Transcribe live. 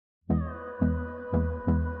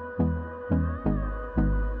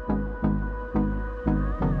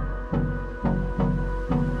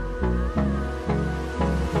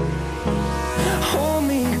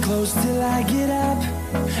close till I get up.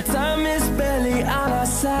 Time is barely on our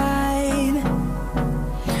side.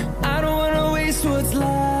 I don't wanna waste what's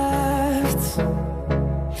left.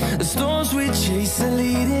 The storms we chase are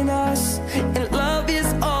leading us, and love is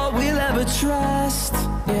all we'll ever trust.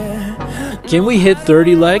 Yeah. Can we hit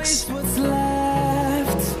 30 likes? What's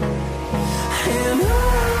left. And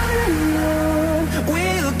on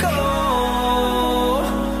we'll go,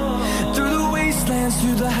 through the wastelands,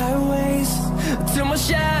 through the highways, till my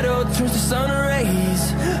shadow turns to sun rays.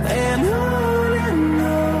 And on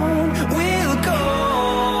we'll go,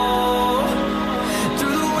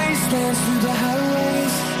 through the wastelands, through the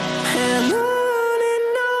highways, and on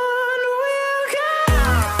we'll go.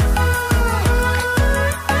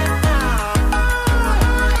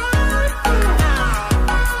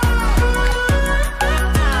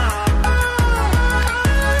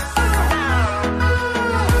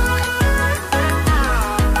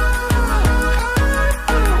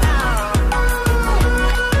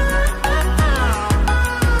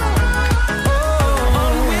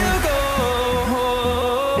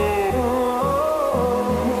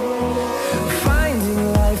 Finding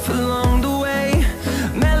life along the way,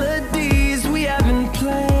 melodies we haven't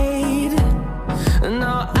played.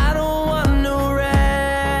 No, I don't want no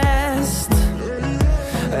rest.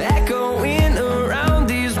 Echoing around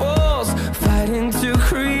these walls, fighting to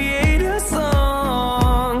create a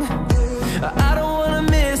song. I don't wanna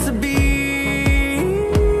miss a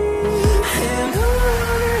beat. And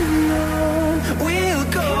on we'll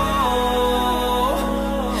go,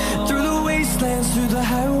 through the wastelands, through the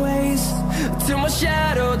highways, till my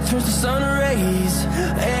shadow turns to sun rays.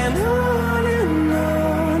 And on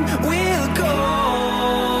we'll go,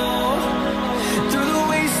 through the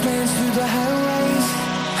wastelands, through the highways,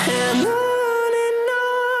 and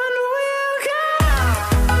on we'll go.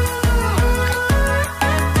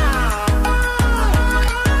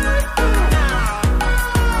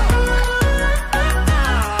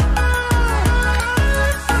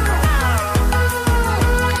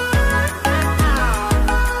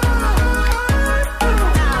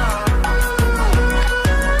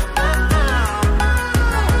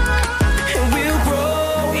 And we'll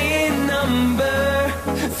grow in number,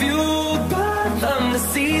 fueled by them to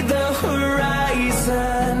see the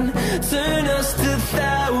horizon, turn us to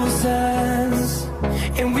thousands.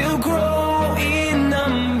 And we'll grow in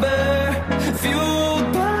number, fueled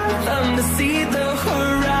by them to see the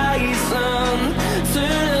horizon,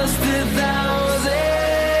 turn us to thousands.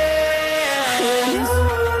 And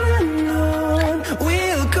on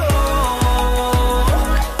we'll go,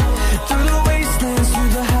 through the wastelands,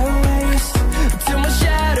 through the highways, till my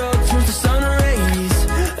shadow turns to sun rays.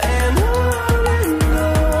 And on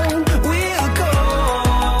we'll go,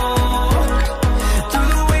 through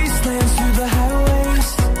the wastelands, through the highways,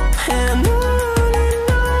 and on we'll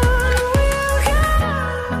go.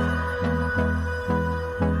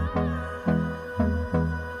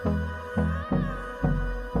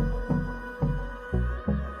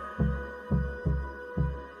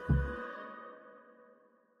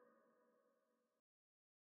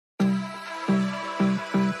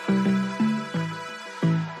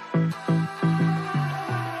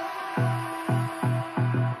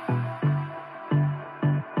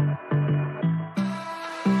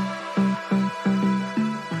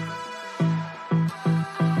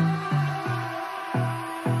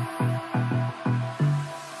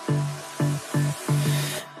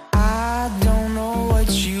 I don't know what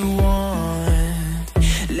you want.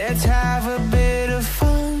 Let's have a bit of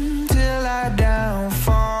fun till I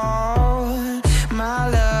downfall. My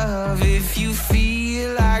love, if you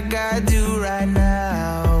feel like I do right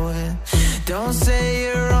now, don't say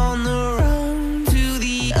you're on the run to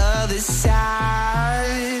the other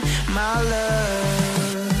side, my love.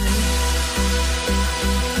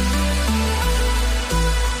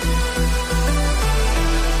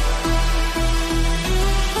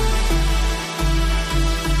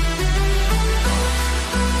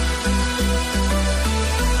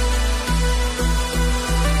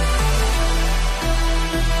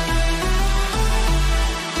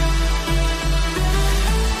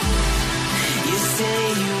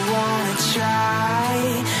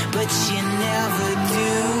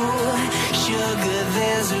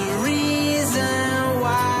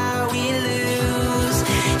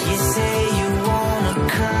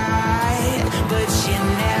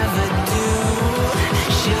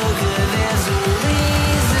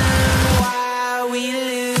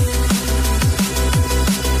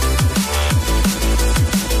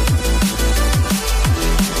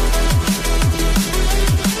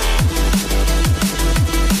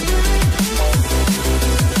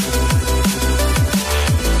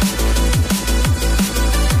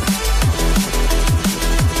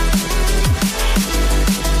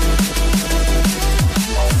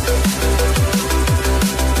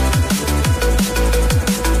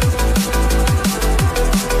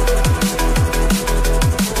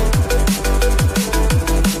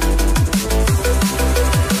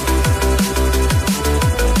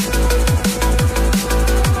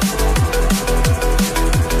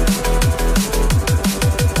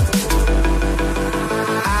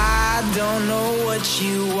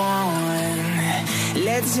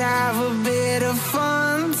 bit of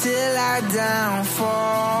fun till I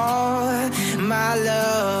downfall. My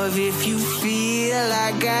love, if you feel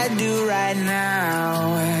like I do right now,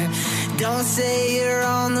 don't say you're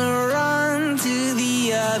on the run to the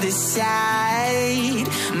other side.